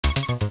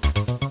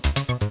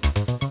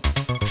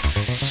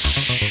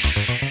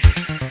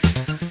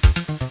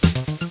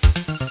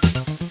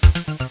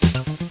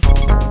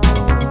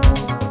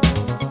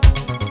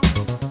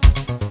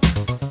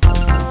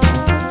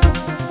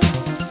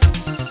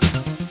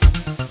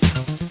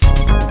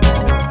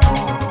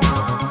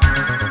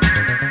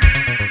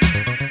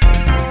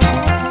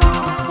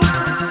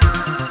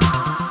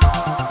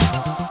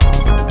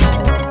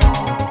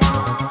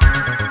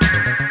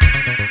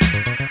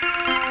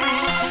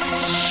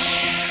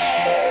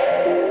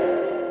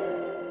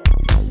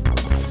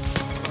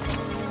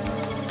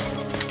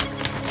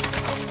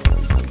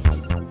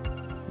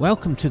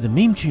Welcome to the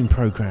Memetune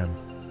program,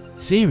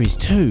 Series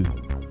 2,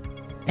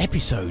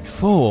 Episode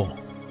 4.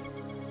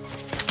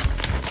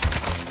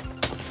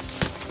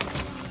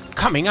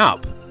 Coming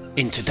up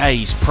in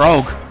today's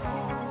prog,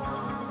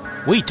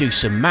 we do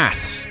some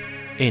maths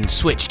in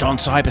Switched On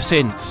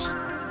Cybersynths.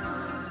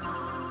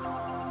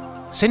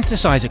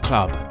 Synthesizer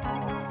Club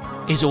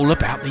is all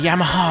about the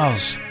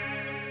Yamahas.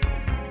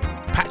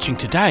 Patching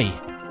today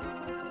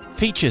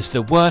features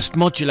the worst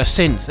modular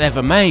synth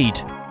ever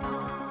made.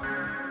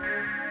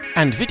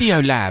 And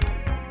Video Lab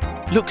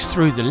looks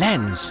through the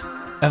lens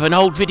of an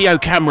old video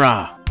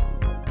camera.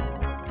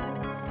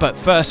 But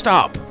first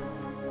up,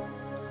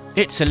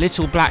 it's a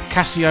little black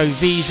Casio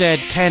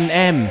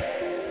VZ10M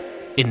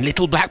in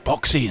little black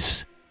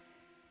boxes.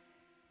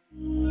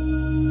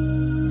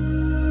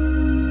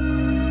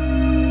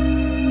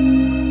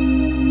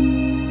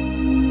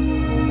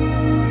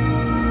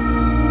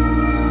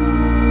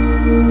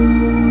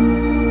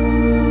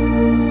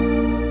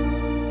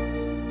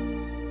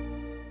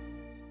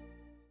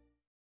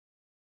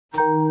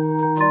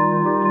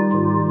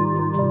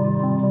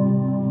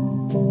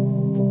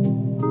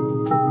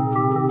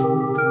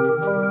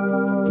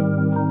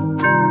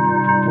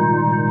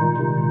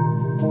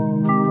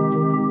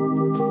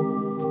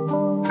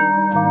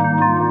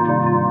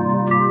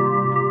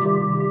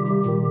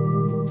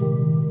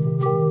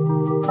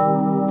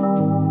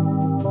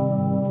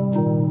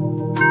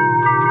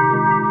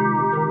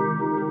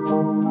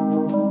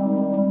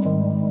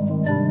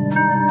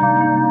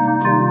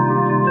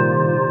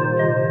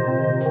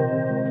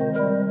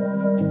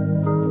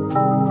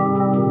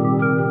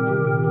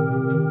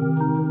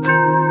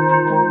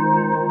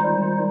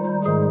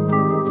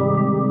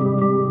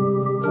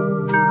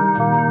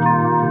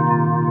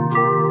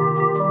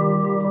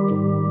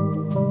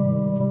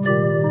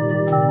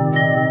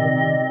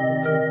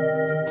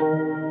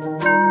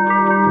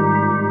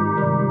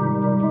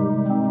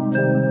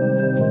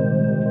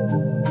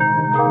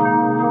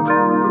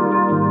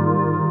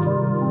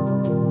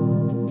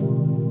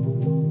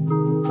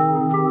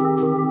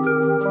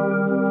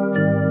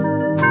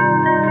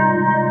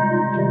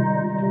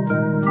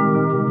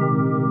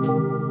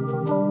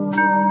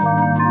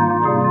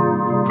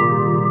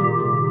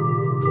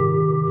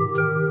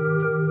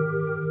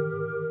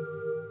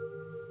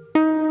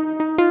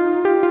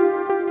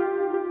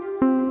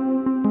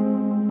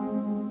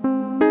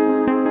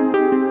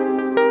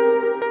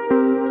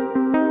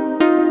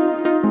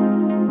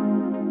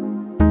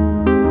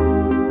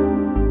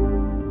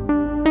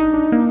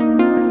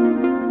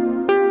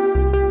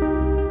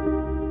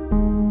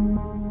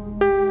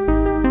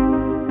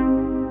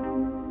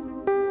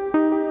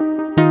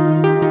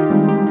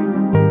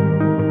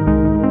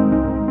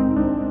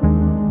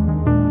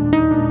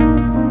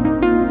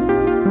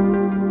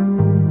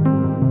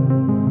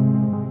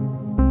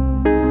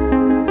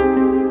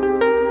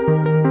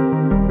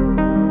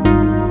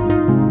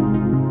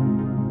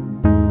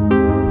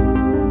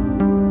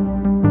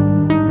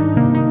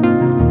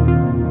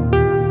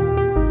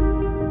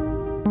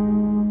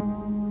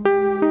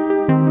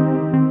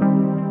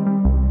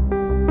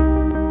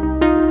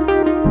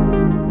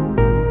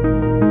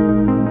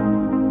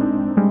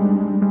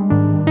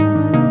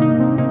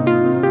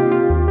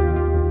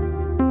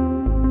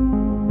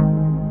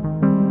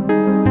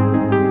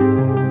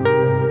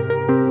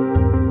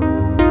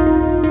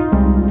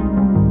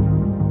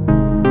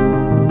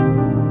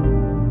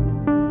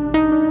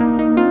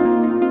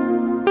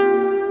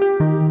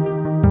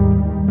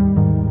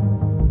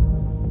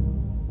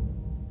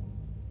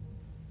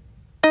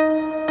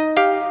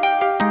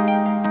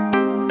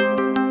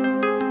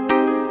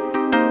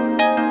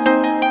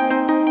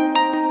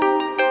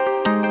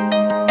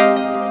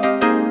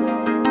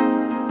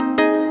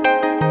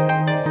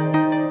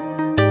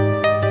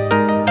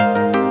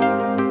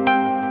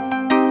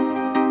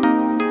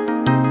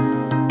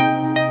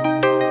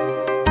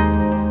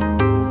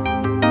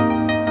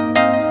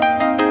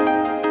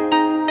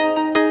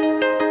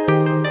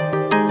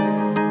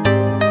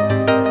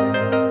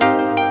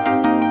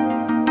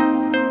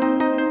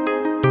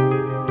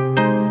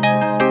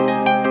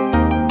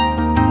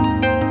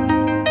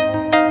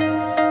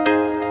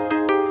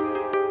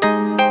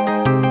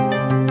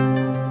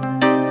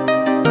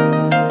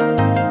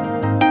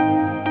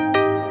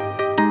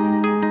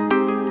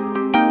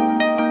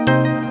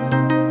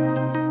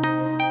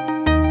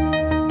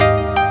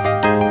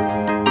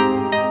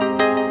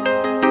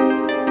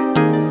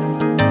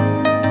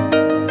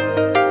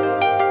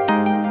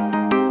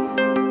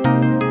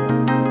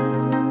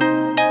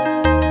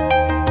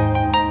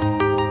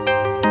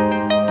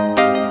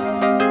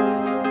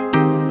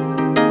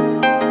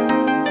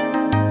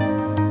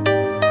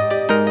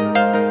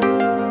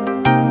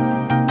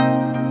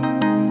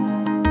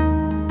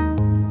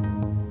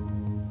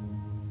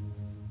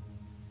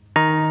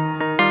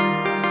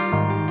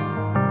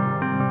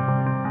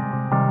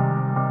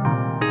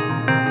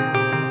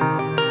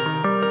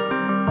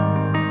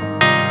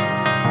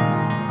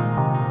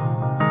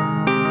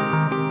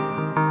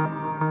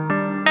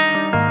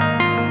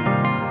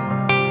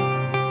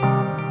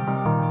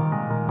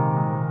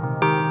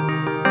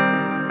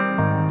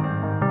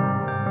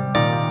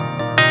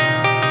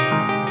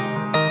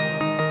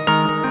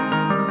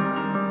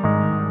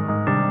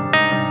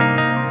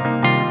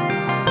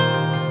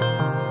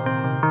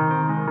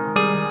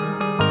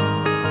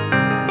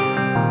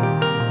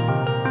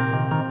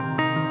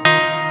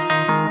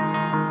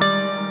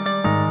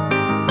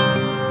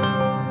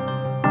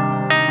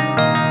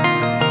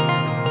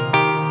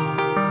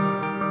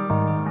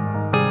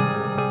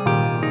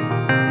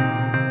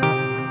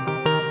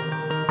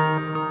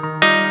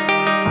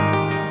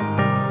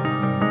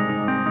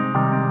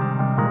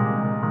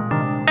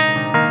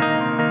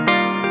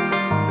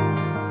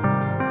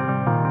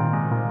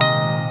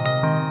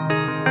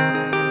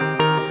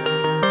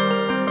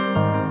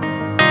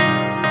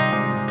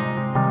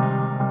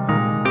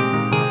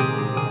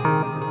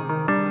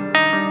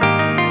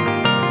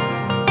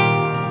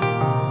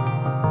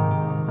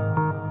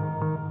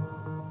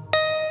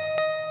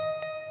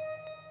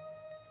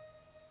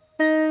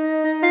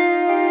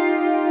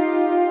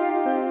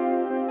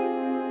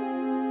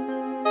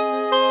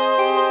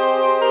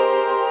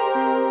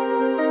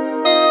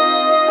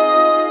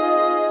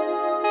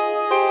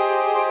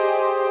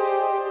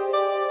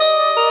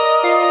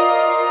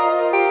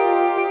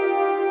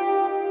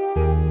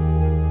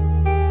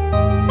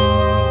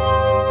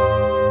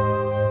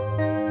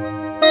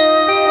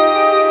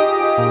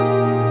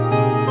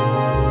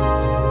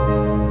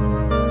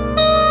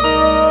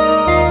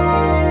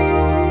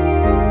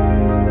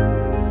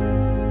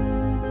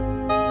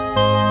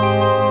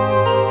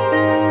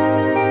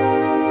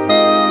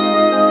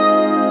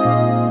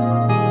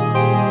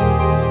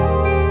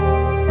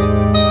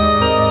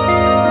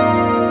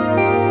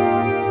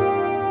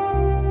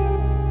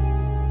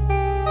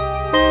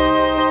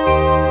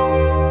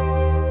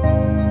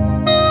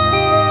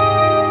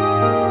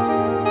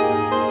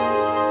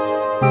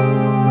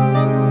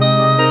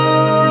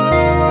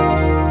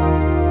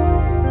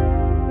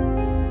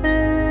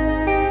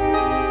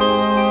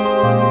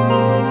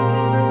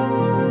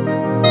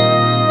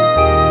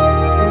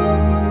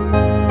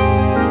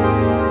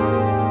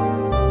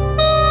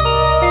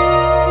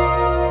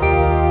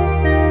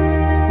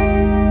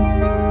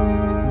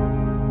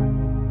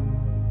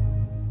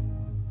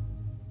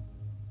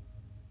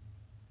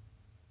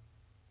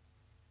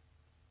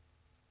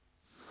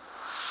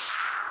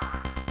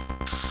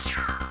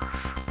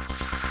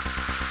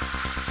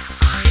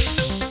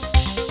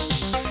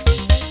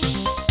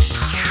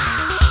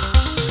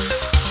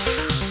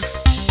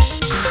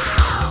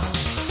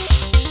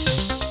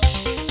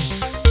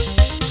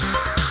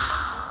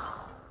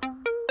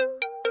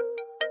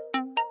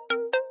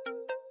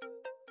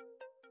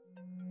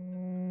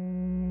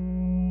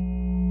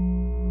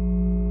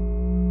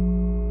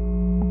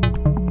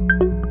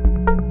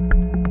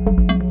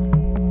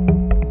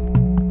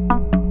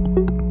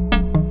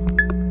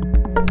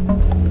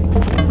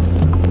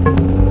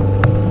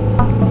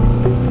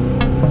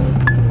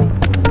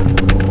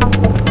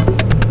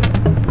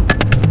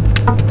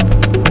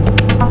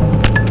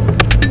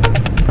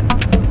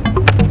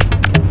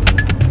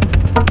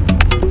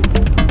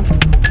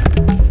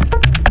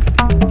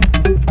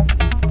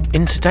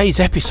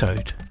 today's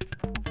episode,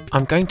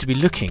 I'm going to be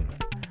looking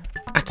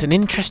at an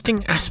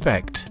interesting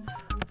aspect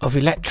of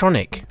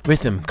electronic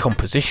rhythm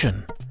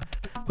composition,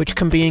 which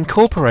can be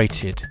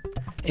incorporated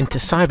into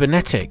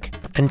cybernetic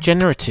and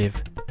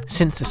generative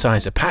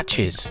synthesizer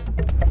patches.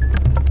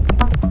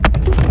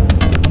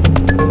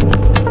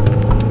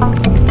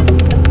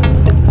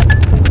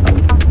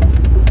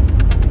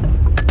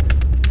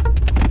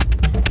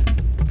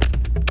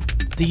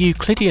 The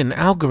Euclidean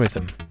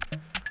algorithm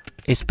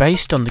is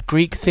based on the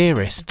Greek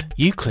theorist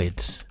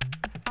Euclid's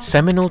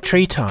seminal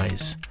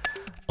treatise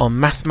on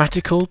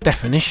mathematical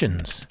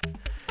definitions,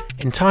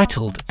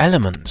 entitled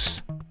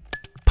Elements,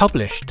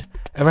 published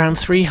around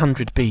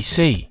 300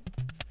 BC.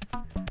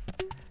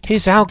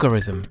 His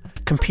algorithm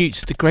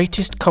computes the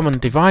greatest common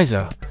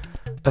divisor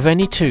of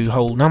any two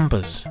whole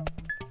numbers,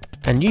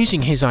 and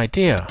using his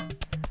idea,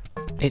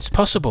 it's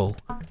possible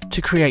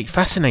to create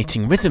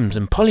fascinating rhythms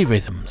and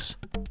polyrhythms.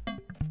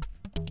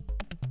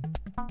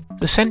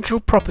 The central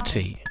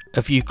property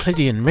of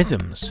Euclidean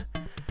rhythms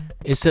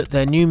is that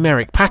their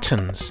numeric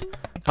patterns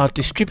are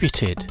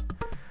distributed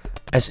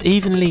as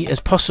evenly as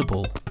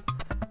possible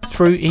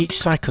through each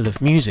cycle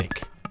of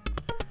music.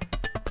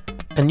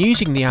 And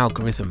using the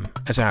algorithm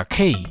as our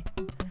key,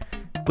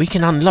 we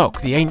can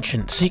unlock the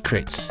ancient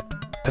secrets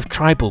of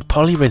tribal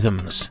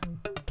polyrhythms.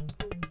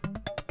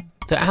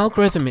 The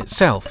algorithm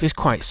itself is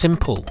quite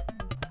simple,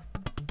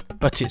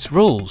 but its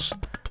rules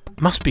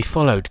must be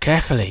followed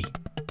carefully.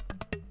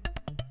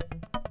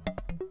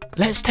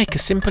 Let's take a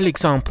simple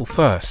example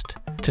first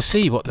to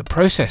see what the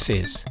process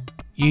is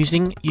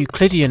using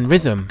Euclidean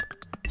rhythm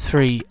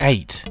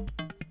 3/8.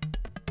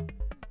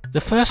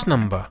 The first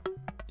number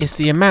is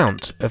the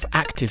amount of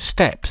active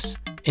steps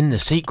in the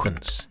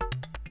sequence,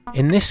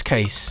 in this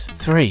case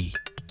 3,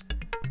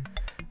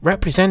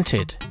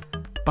 represented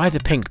by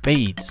the pink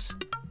beads.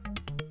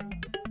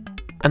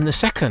 And the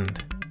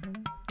second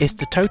is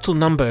the total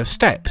number of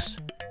steps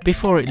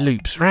before it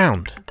loops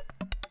round.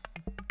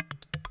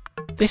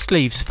 This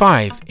leaves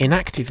 5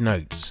 inactive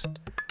notes,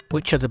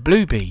 which are the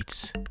blue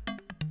beads.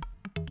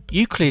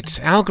 Euclid's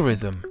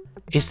algorithm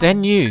is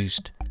then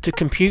used to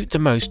compute the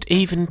most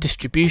even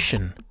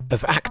distribution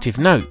of active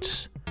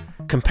notes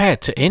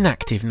compared to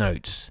inactive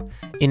notes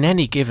in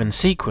any given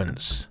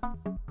sequence.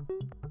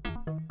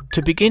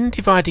 To begin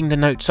dividing the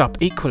notes up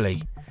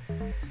equally,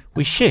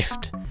 we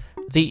shift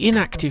the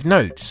inactive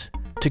notes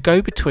to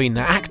go between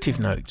the active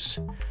notes,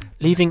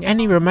 leaving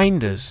any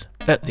remainders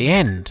at the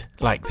end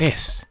like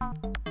this.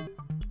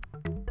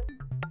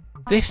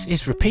 This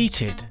is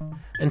repeated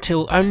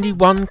until only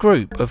one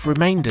group of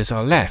remainders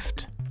are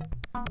left,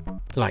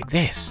 like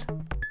this.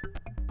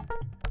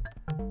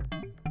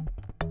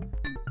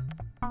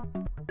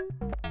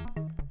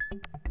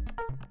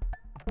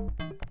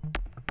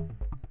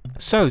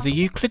 So the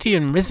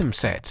Euclidean rhythm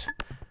set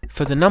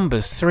for the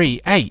numbers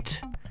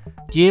 3/8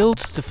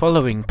 yields the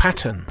following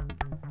pattern.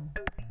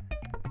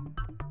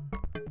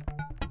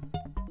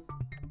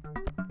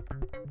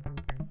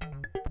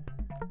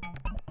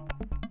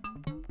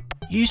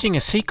 Using a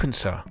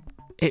sequencer,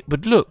 it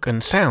would look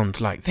and sound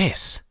like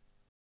this.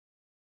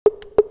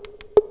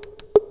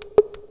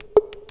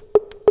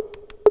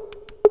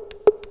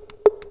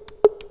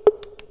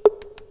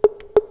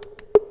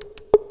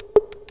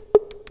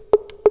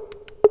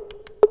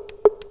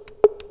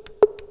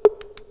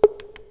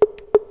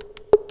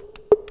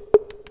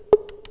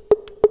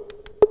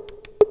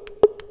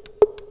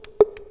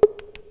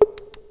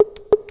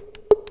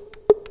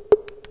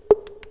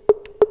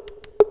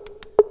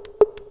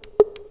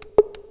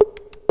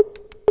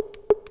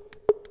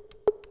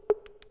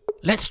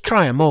 Let's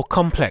try a more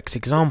complex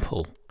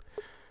example,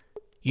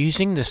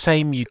 using the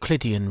same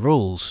Euclidean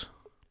rules.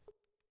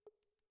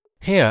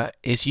 Here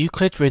is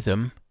Euclid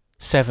rhythm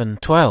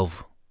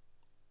 7/12.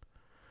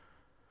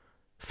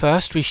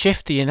 First we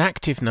shift the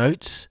inactive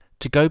notes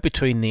to go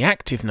between the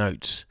active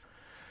notes,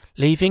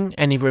 leaving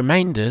any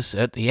remainders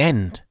at the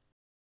end.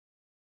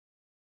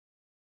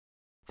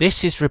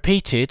 This is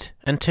repeated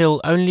until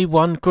only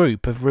one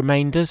group of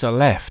remainders are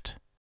left.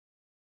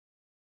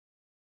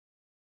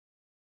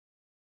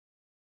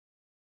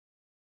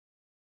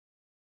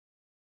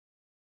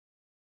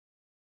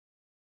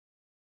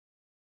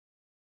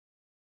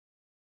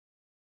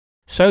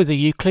 So the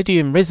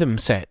Euclidean rhythm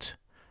set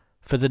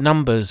for the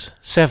numbers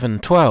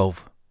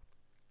 7/12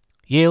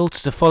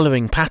 yields the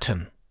following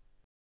pattern.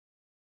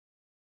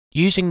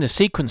 Using the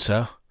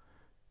sequencer,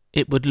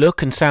 it would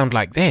look and sound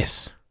like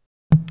this.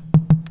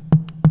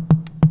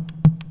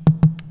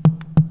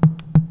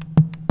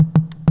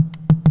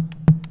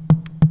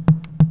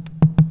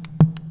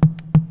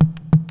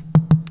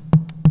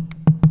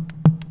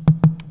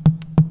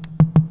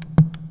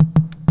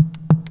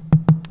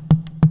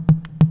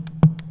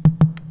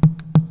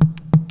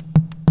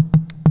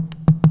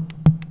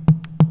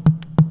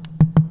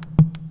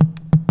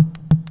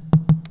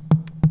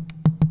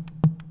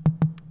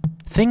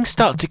 Things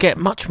start to get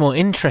much more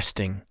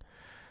interesting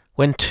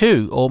when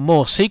two or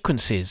more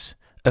sequences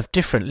of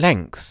different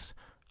lengths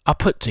are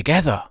put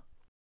together.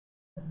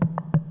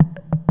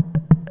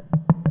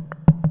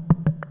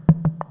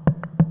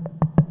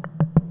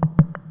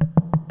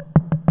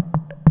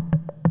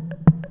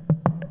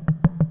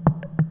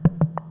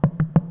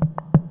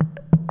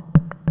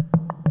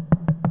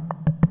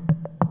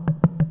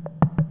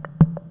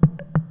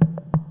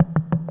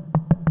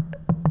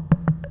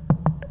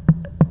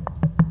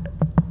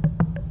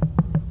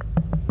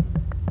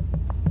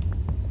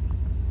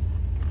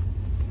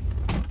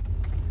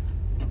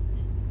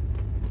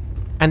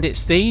 And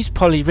it's these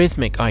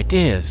polyrhythmic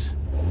ideas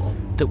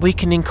that we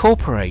can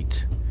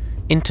incorporate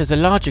into the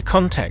larger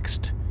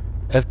context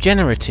of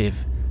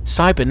generative,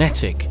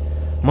 cybernetic,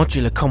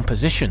 modular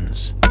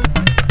compositions.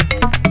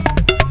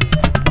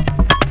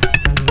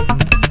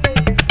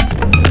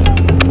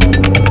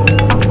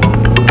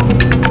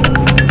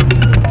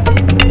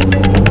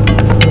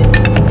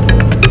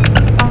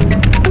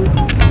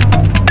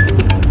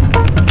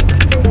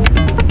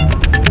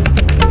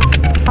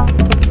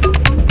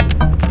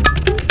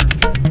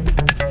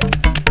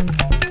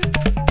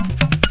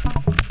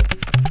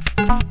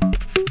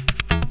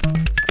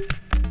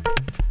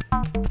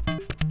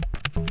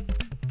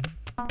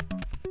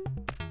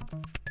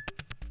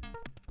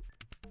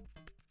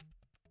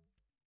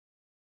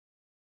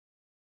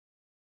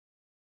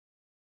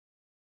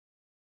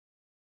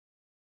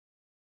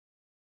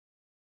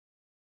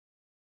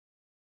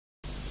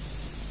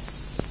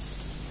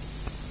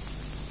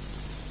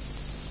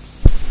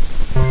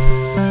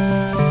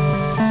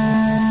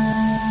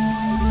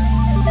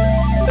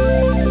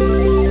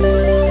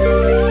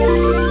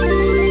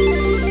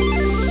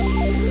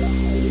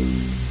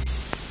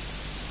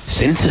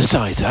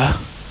 Synthesizer,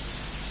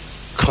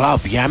 Club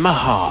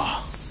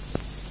Yamaha.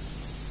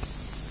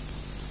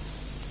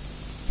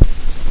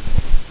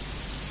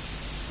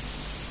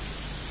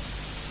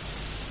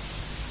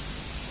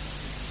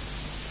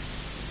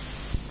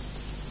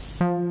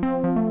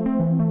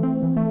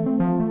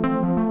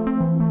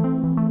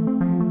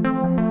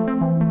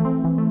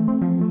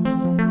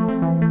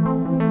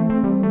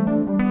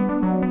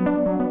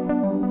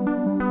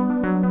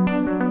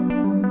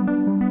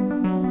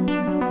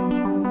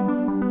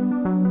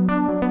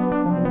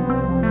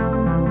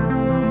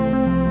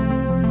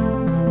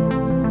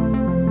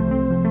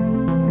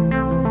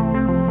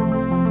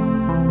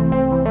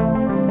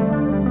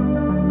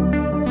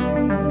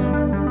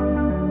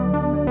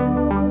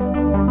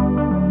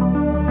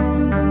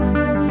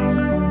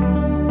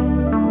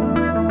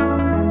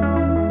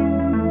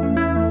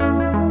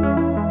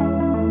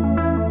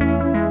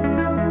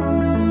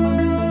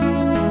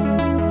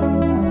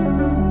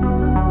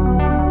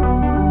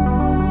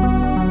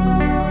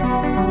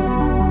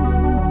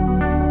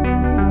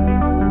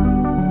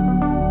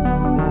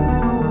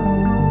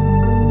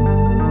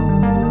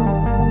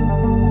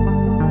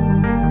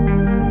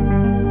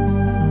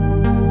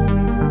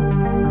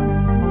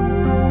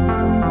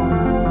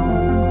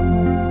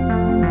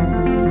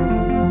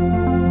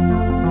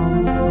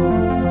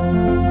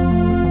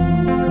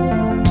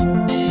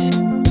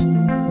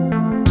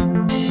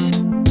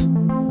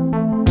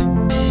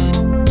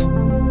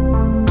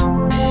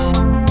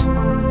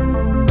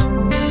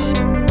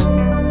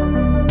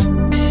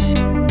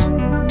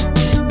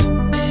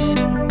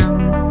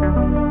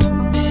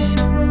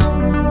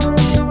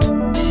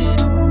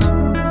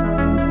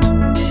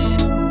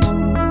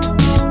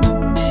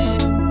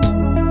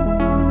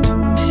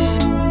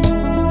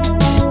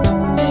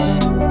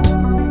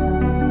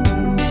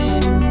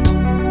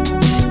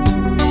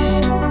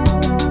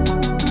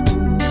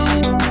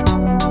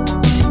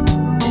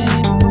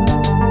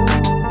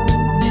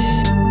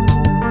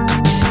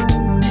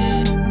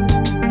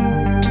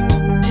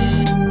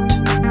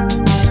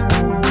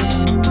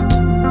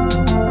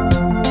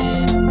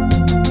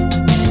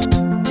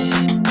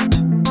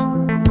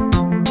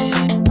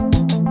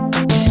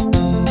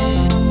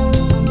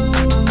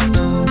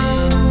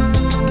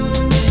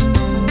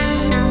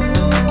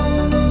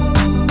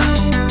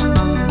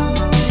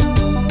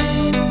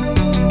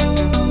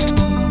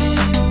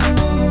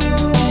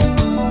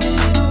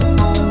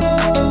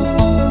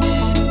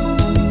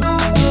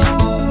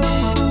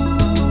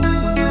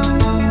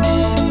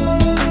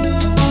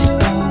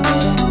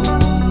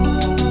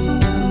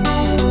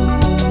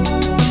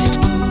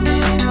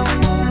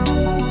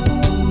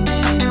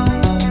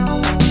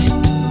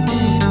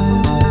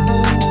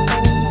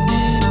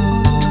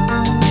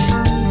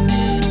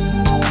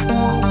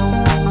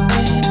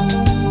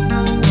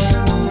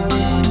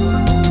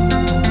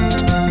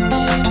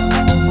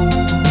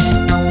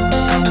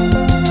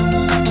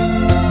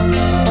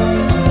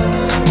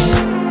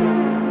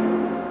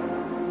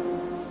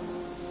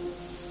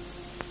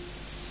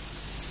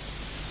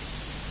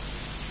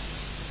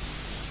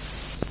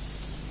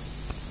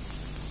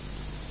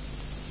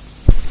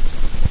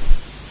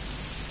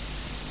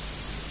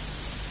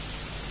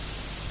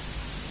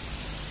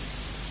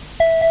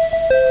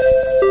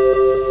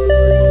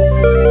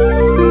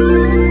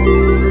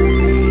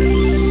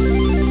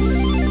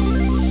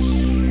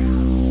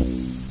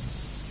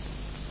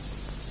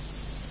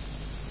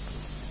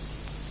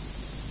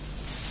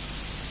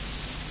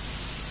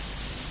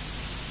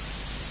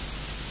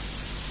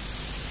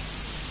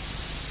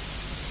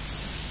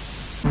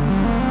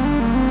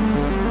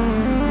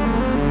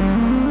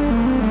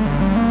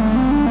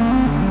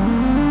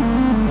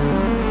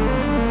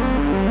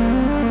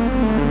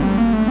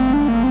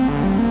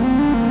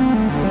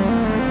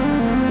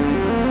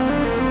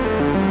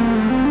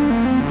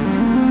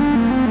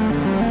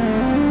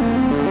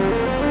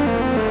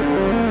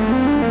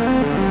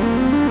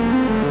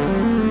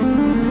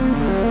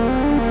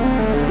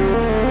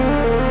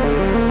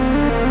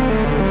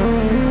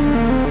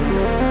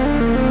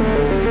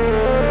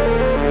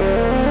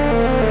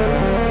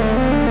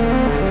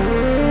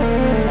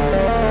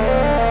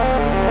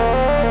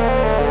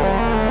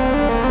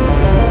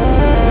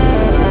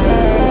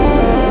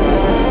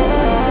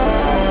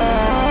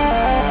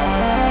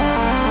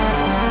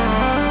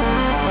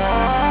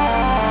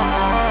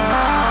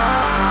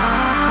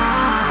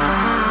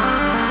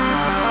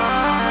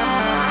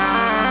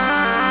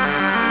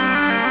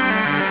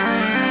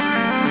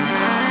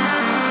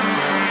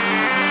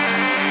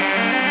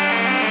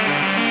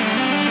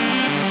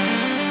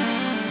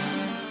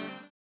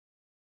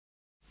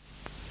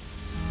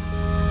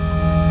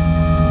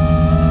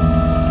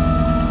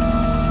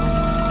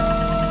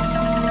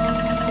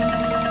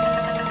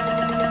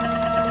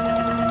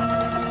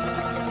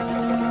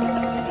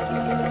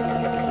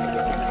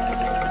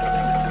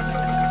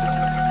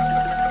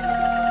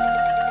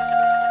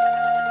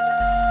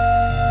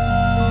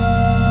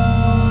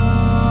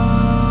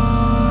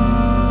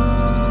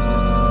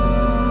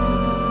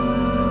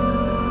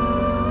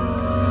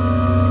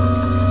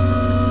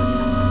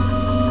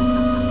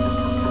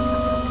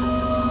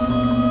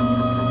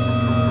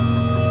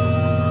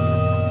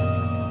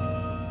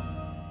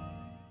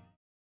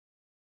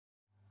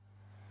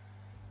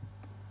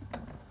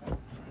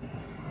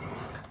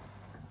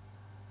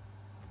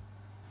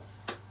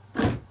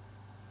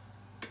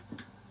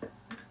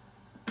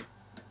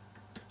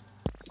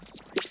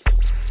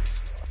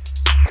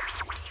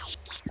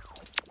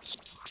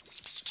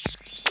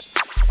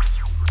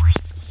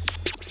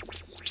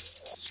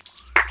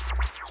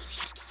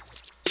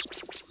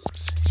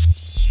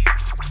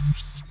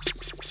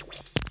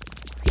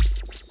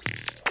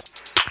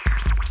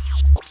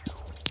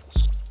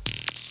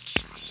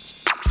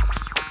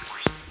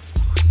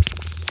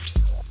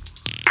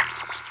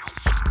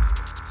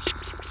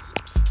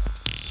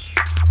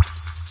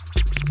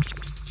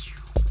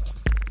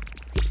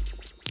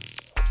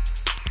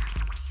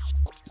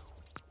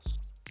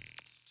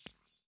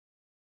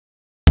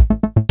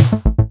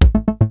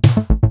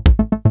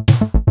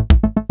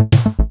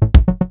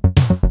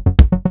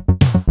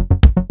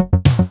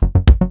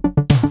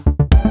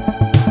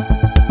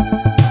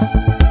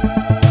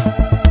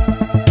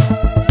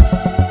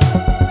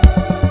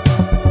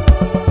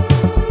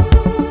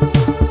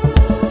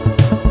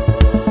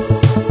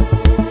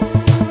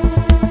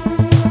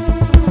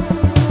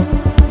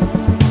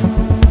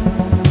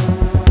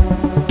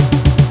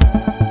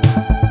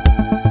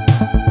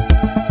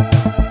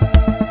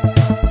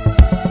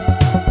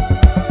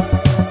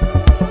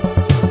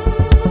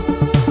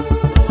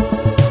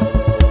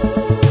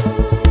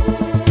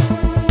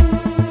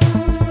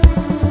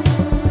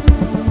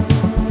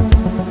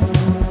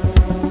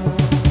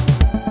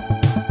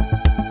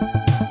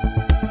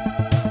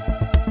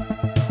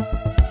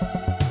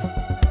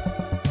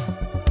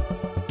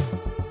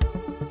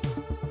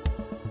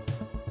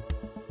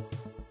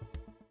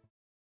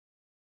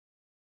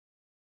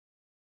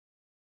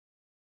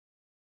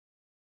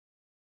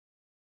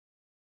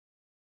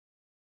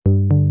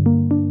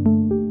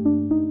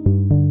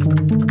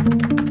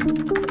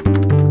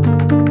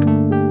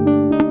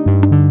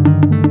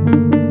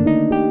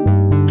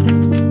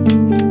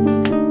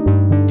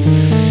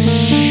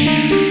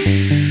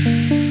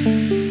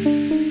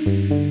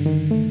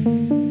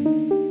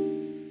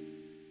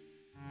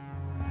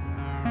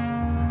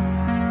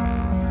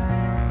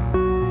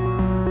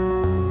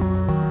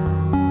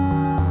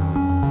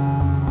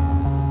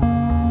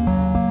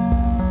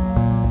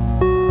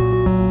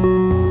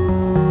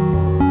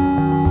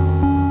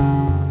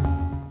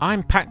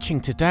 I'm patching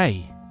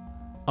today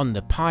on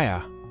the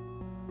Paya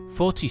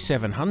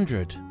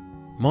 4700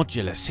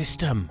 modular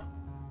system,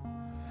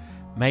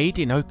 made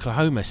in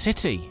Oklahoma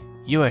City,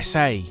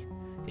 USA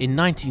in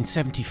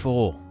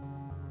 1974.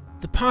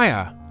 The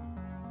Paya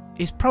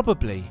is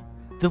probably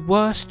the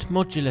worst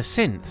modular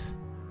synth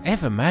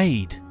ever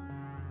made,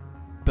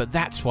 but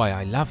that's why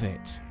I love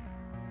it.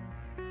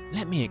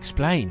 Let me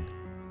explain.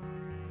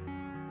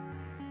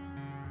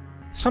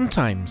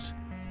 Sometimes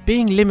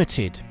being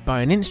limited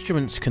by an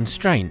instrument's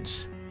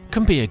constraints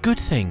can be a good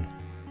thing.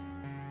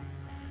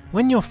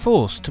 When you're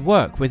forced to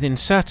work within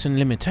certain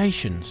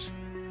limitations,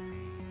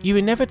 you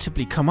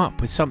inevitably come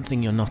up with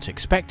something you're not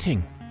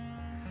expecting,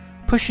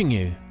 pushing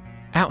you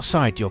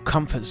outside your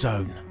comfort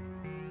zone.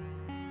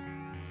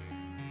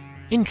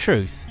 In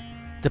truth,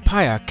 the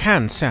Paya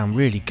can sound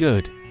really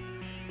good,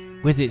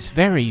 with its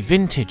very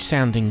vintage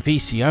sounding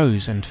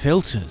VCOs and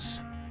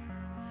filters,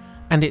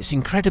 and its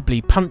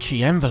incredibly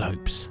punchy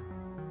envelopes.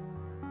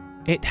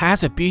 It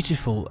has a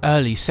beautiful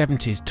early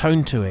 70s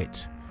tone to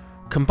it,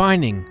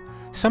 combining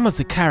some of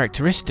the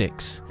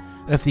characteristics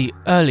of the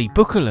early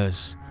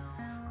Buchlas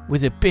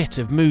with a bit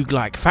of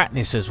Moog-like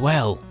fatness as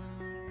well.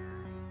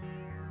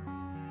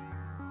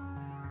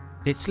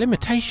 Its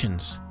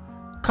limitations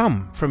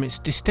come from its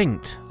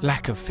distinct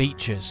lack of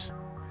features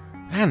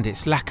and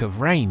its lack of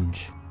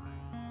range.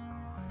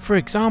 For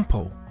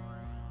example,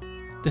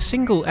 the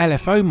single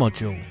LFO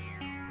module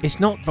is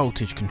not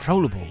voltage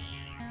controllable,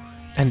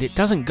 and it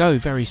doesn't go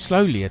very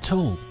slowly at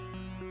all.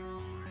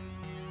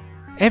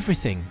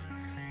 Everything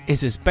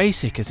is as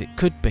basic as it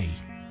could be,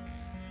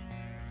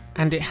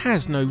 and it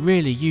has no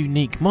really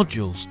unique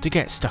modules to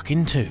get stuck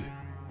into.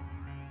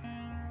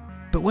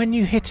 But when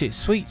you hit its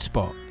sweet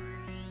spot,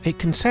 it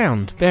can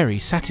sound very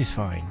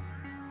satisfying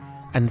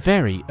and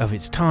very of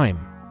its time,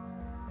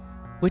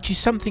 which is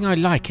something I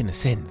like in a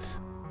synth.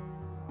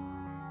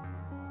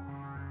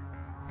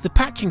 The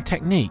patching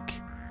technique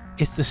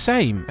is the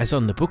same as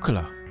on the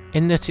Buchla,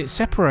 in that it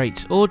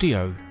separates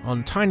audio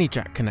on tiny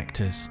jack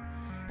connectors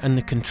and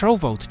the control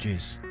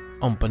voltages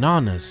on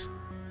bananas.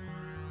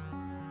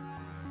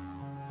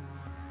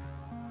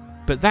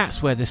 But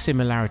that's where the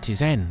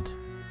similarities end.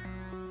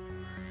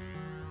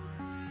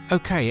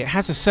 Okay, it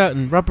has a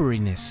certain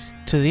rubberiness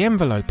to the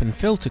envelope and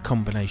filter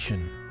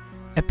combination,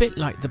 a bit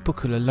like the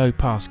Buchla low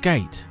pass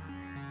gate.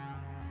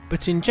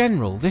 But in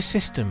general, this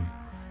system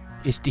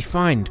is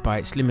defined by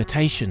its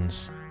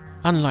limitations,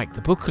 unlike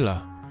the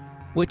Buchla,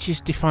 which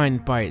is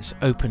defined by its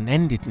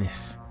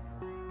open-endedness.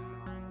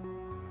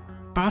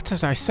 But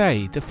as I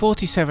say, the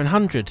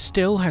 4700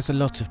 still has a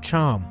lot of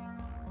charm.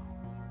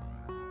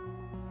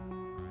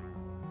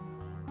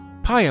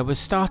 Paya was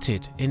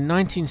started in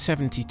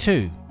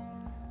 1972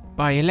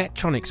 by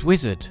electronics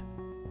wizard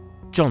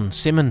John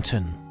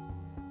Symington.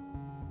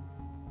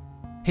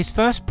 His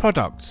first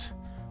products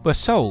were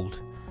sold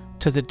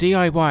to the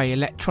DIY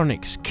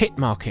electronics kit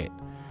market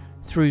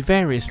through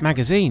various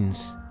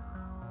magazines.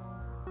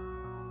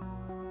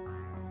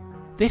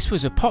 This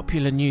was a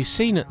popular new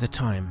scene at the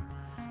time,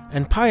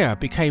 and Paya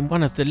became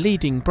one of the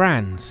leading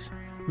brands,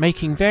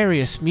 making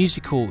various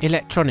musical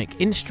electronic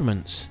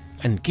instruments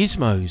and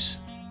gizmos.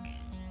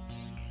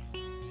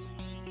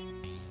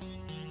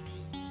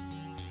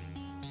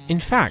 In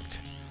fact,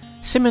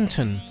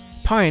 Symington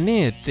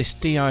pioneered this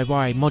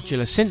DIY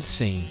modular synth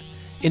scene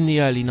in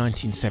the early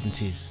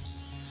 1970s,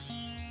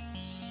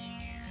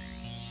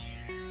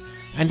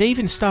 and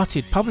even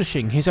started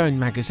publishing his own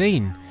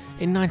magazine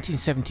in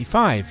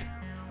 1975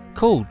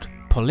 called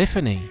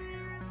Polyphony.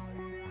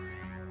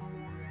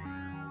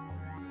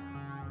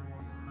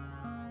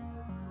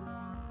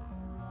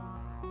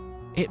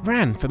 It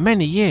ran for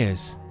many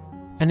years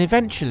and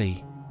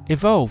eventually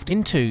evolved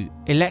into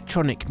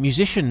Electronic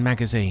Musician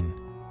magazine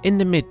in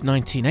the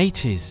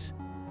mid-1980s,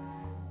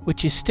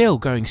 which is still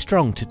going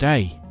strong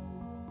today.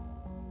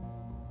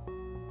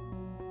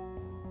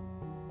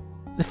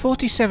 The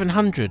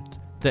 4700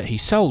 that he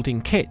sold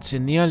in kits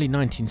in the early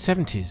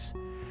 1970s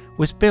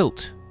was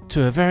built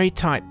to a very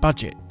tight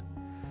budget,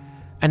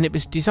 and it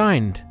was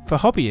designed for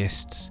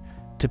hobbyists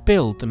to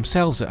build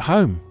themselves at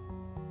home.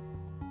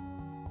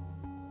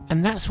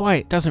 And that's why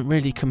it doesn't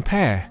really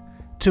compare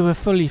to a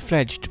fully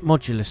fledged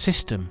modular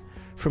system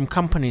from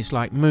companies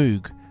like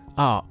Moog,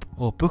 ARP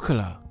or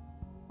Buchla.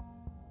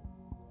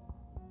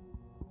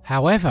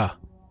 However,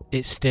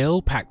 it's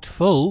still packed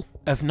full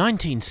of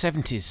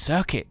 1970s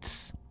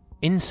circuits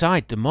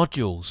inside the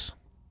modules,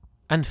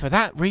 and for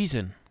that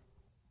reason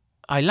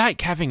I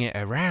like having it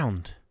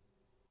around.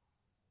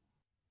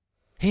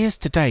 Here's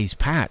today's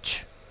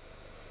patch.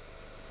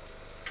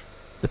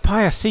 The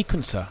Paya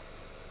sequencer,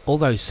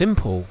 although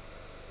simple,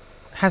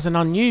 has an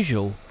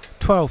unusual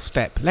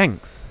 12-step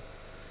length,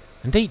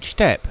 and each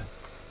step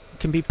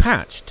can be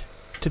patched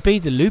to be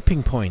the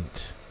looping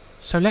point.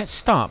 So let's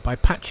start by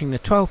patching the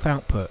 12th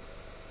output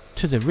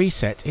to the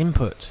reset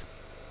input.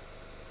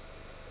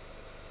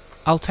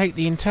 I'll take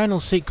the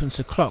internal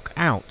sequencer clock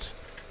out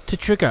to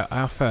trigger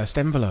our first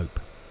envelope.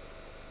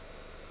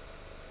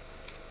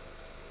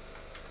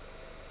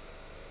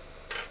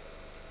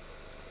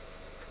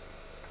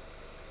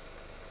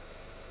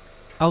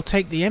 I'll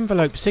take the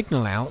envelope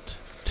signal out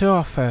to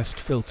our first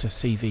filter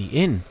CV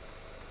in.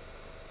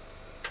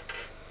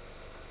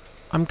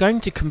 I'm going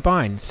to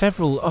combine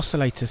several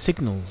oscillator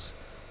signals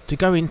to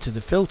go into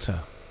the filter,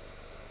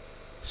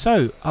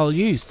 so I'll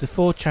use the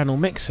 4-channel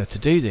mixer to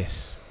do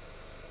this.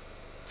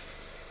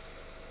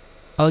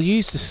 I'll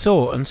use the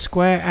saw and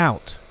square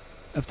out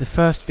of the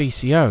first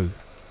VCO.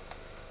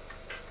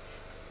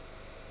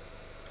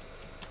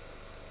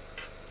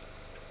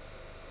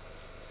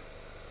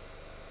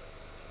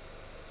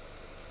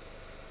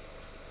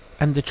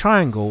 And the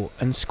triangle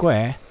and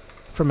square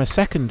from a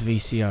second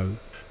VCO.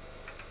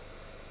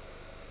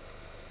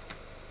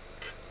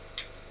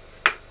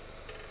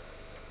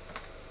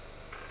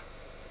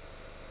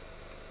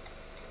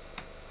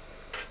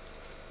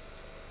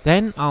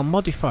 Then I'll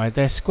modify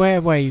their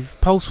square wave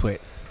pulse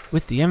width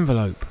with the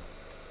envelope.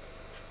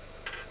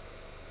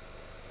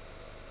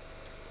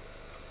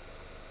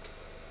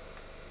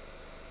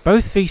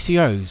 Both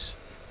VCOs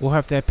will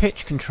have their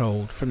pitch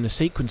controlled from the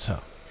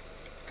sequencer.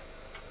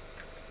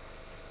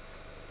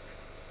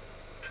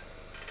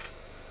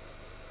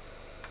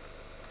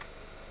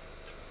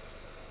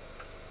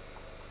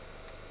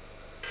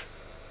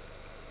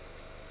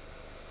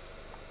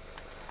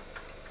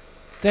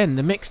 Then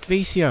the mixed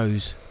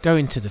VCOs go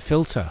into the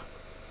filter.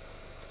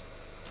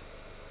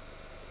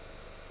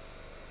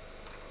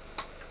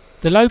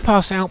 The low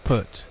pass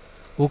output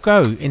will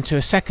go into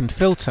a second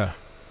filter,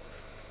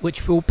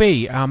 which will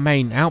be our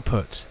main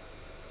output,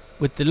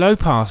 with the low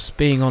pass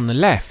being on the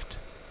left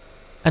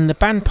and the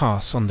band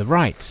pass on the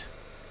right.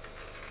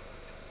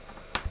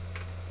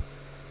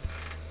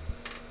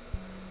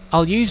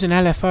 I'll use an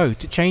LFO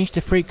to change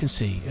the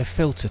frequency of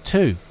filter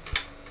 2.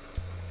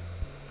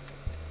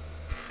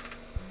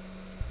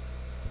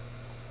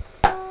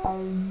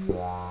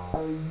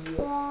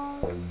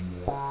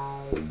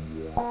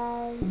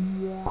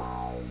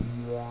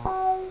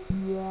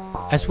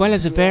 As well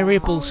as a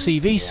variable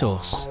CV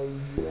source,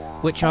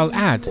 which I'll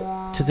add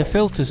to the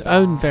filter's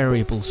own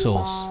variable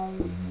source,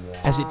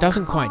 as it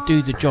doesn't quite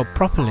do the job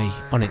properly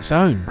on its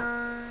own,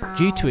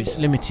 due to its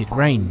limited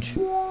range.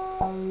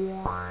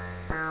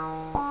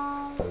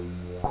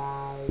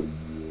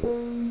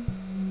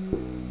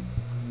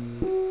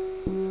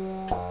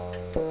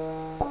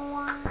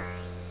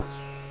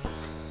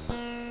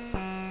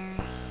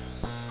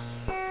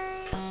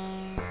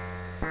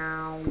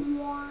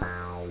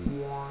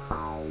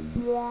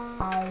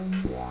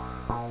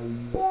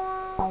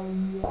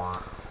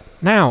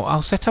 Now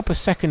I'll set up a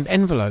second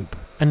envelope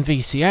and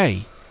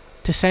VCA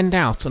to send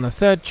out on a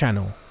third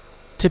channel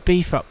to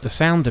beef up the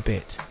sound a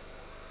bit.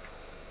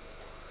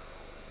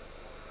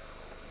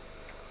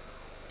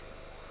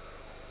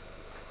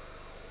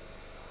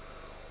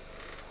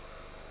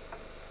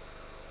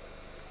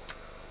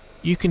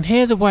 You can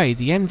hear the way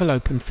the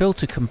envelope and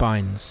filter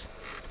combines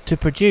to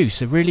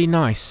produce a really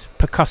nice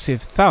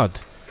percussive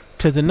thud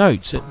to the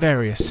notes at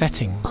various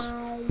settings.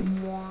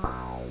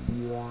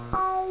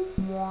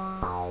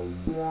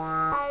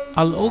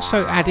 I'll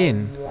also add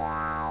in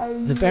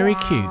the very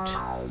cute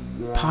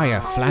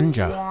Paya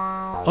flanger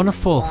on a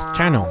 4th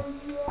channel.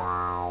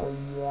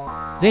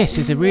 This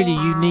is a really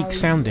unique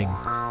sounding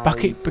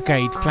Bucket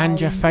Brigade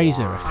flanger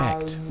phaser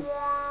effect.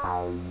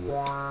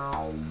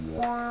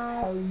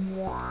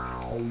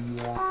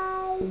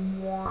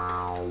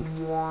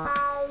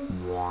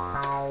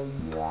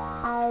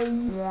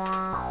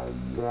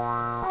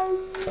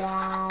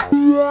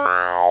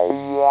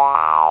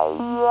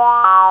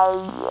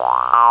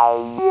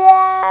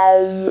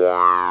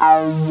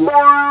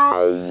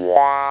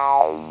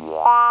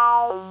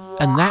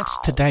 And that's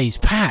today's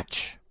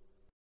patch.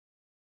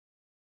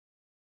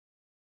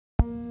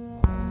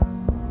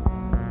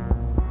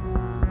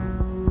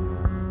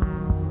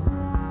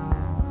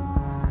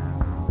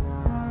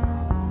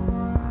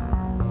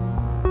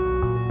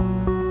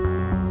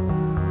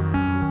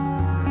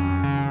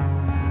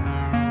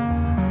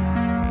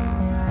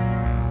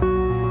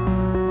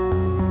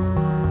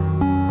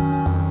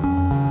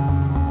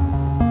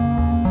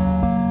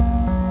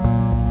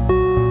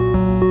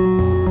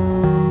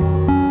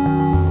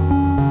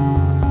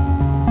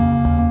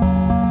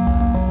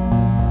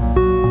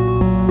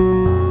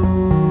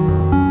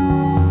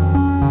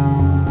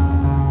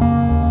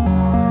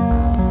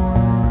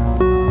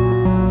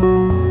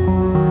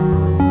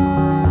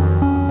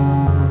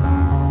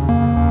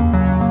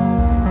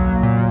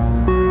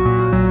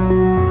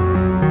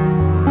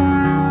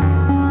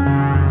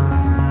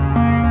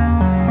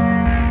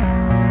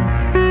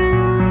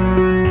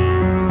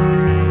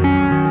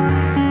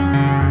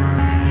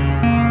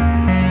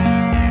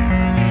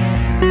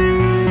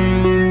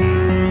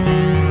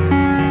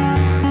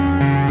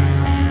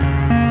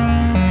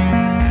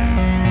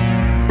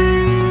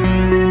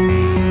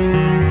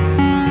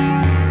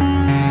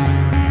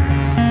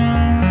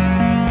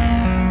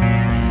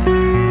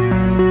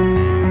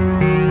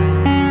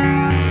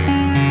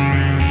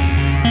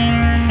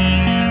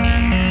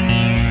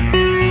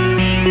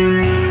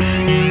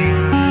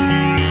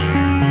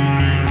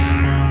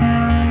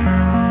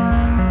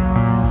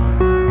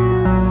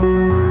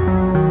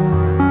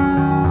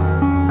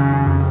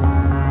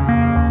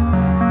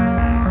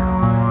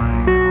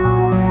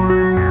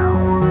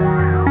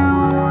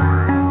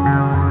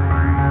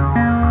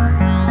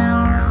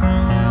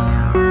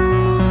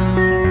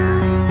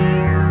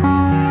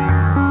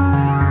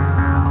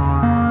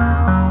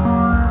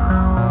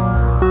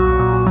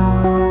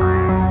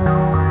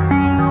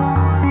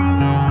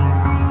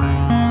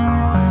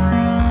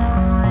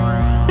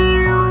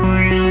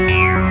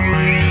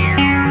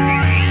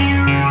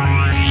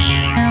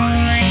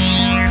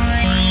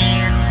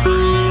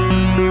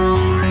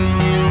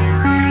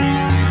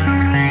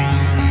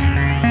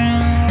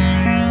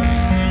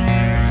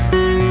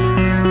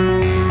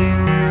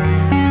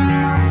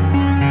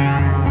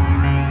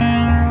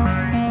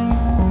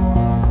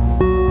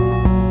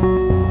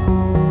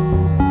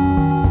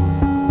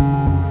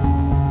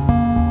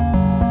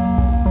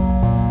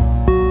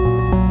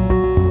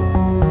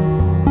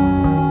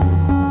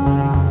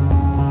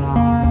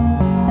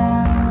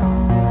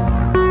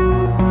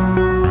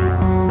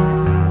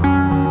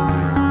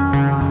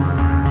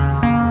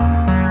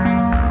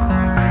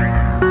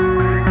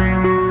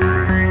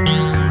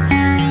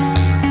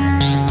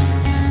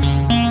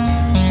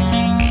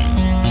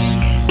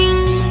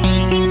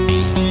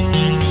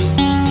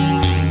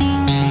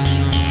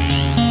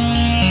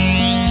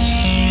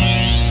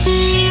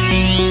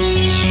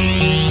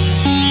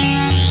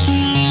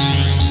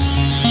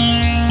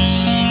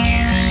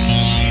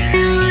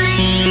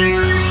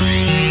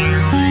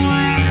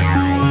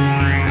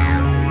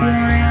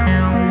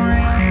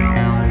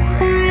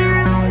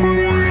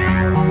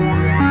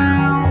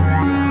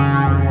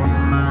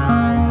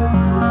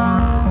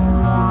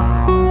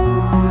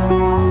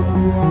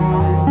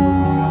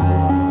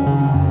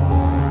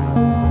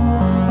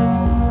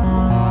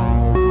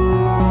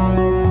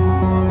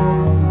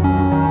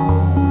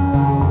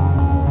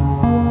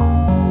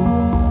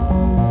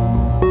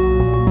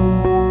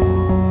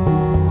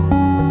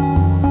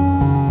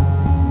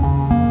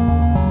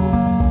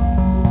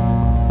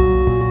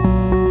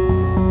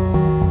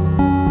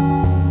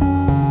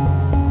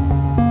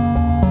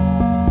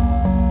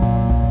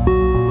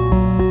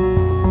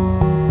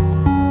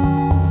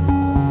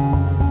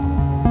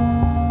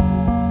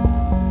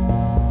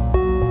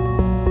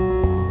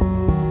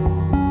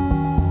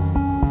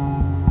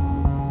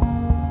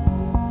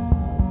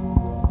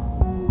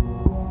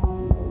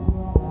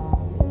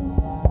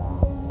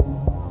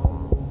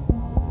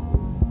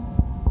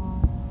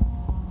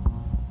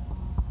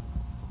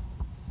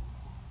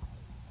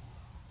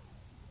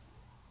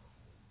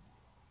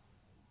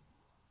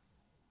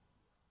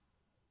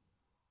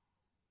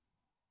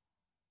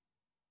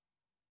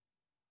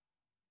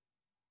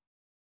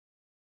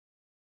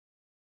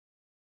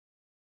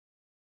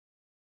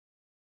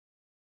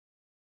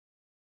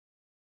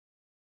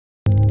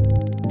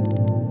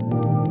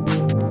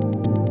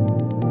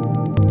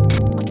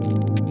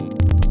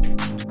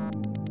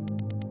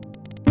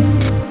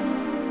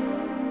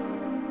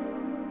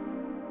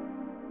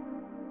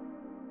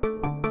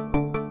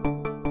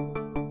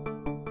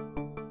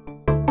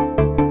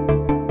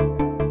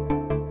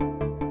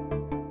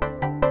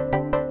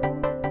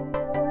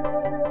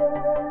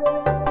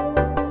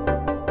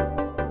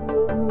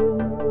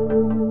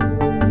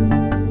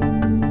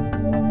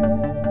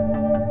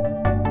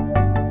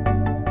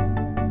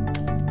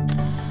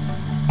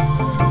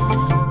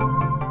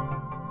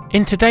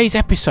 In today's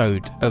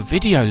episode of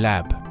Video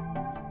Lab,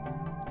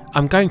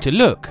 I'm going to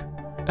look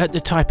at the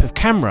type of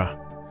camera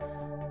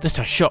that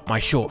I shot my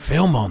short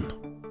film on.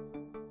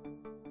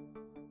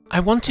 I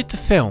wanted the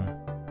film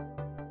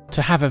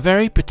to have a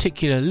very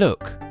particular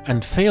look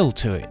and feel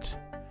to it,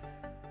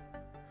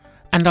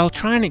 and I'll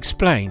try and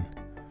explain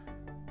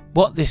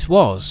what this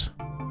was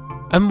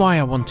and why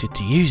I wanted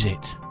to use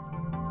it.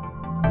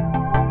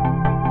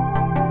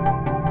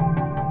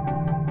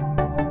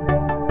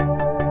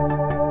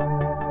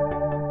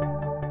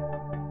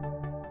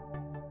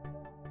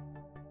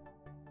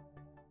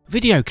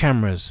 Video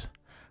cameras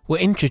were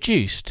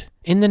introduced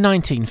in the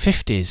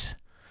 1950s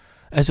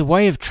as a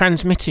way of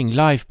transmitting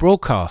live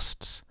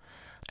broadcasts,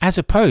 as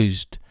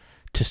opposed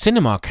to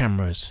cinema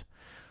cameras,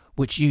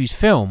 which use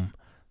film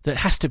that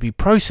has to be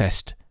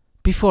processed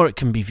before it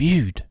can be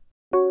viewed.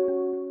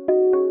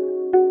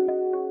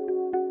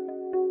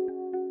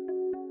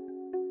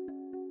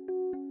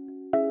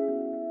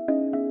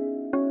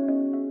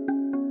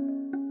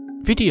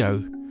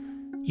 Video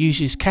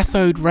uses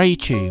cathode ray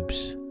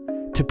tubes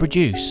to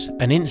produce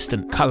an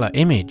instant colour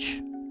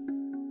image.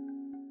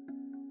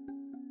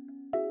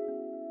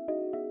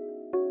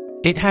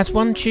 It has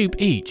one tube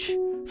each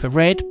for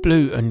red,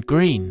 blue and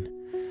green,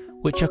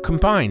 which are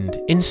combined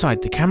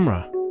inside the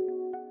camera.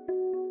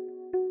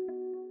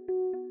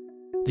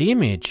 The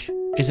image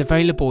is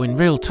available in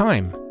real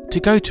time to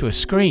go to a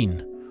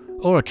screen,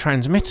 or a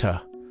transmitter,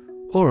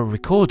 or a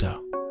recorder.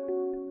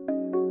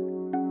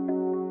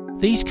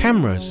 These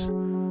cameras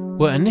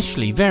were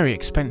initially very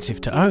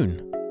expensive to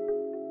own,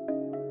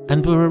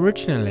 and were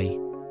originally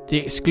the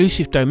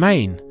exclusive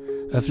domain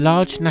of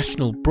large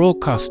national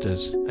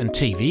broadcasters and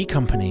TV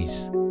companies.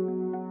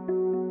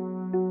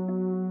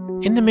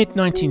 In the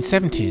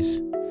mid-1970s,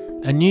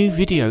 a new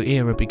video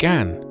era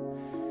began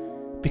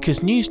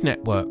because news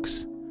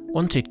networks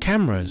wanted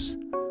cameras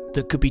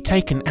that could be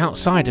taken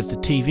outside of the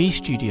TV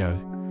studio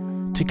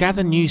to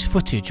gather news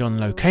footage on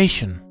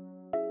location.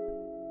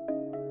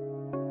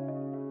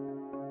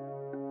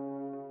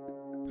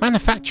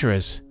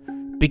 Manufacturers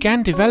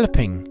began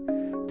developing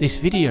this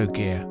video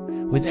gear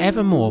with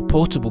ever more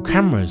portable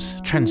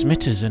cameras,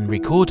 transmitters and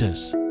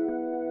recorders.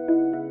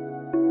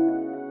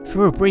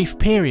 For a brief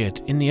period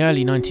in the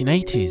early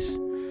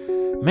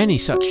 1980s, many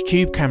such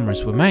tube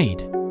cameras were made.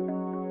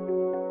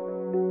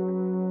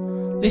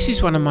 This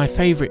is one of my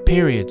favourite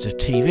periods of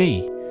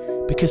TV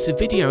because the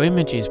video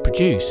images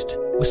produced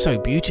were so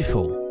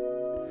beautiful.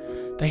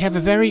 They have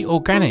a very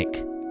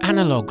organic,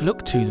 analogue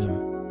look to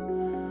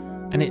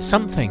them, and it's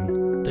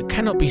something that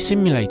cannot be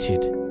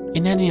simulated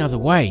in any other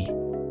way.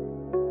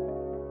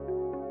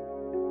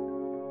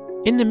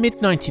 In the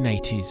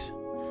mid-1980s,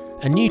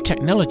 a new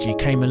technology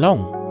came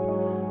along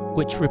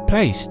which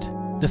replaced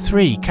the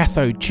 3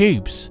 cathode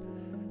tubes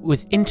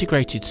with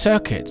integrated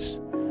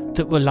circuits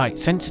that were light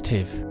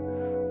sensitive,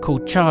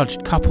 called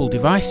charged coupled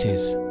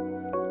devices,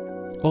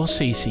 or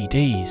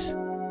CCDs.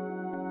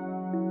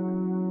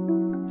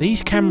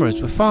 These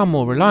cameras were far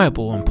more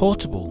reliable and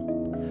portable,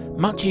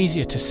 much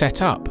easier to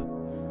set up,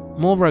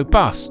 more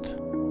robust,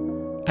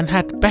 and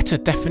had better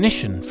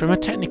definition from a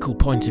technical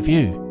point of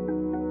view.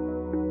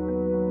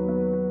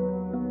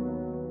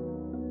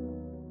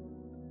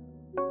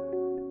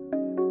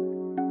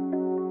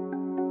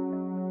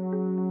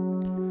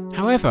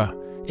 However,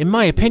 in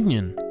my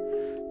opinion,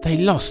 they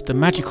lost the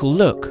magical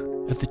look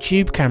of the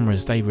tube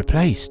cameras they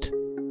replaced.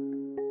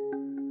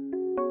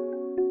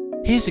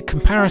 Here's a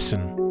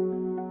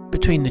comparison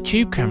between the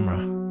tube camera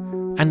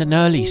and an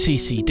early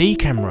CCD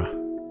camera.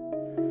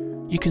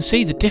 You can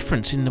see the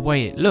difference in the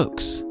way it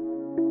looks.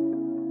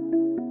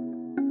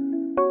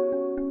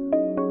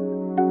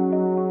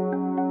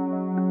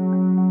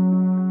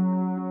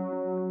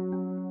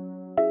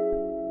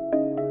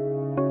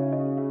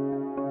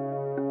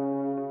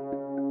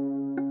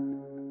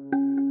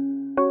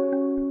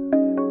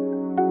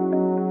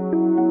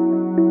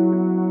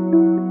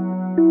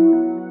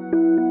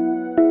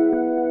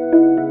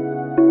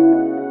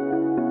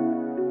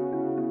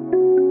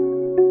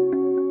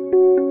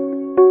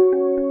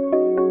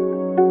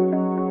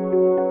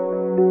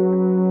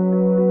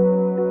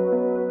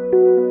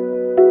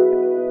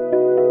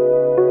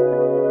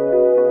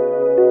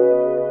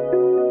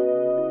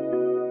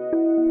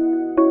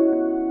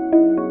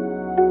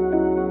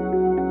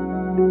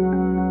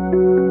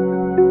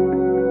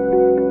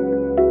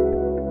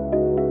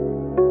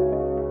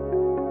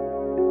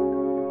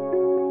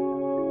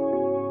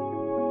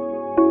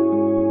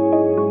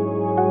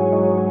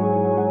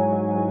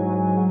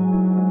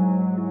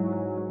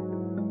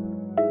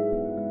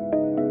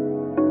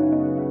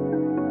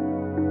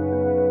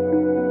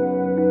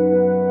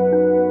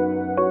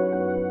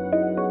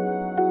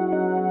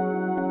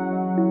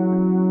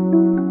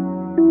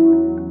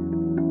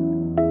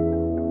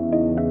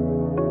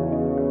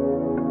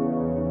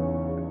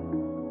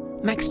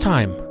 Next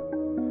time,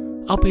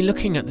 I'll be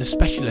looking at the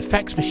special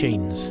effects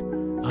machines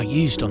I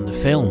used on the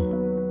film.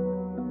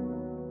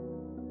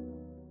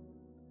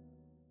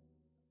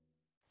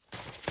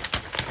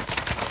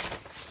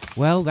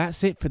 Well,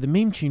 that's it for the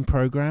Memetune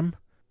programme,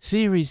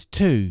 Series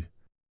 2.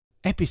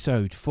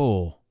 episode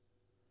 4.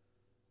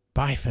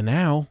 Bye for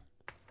now.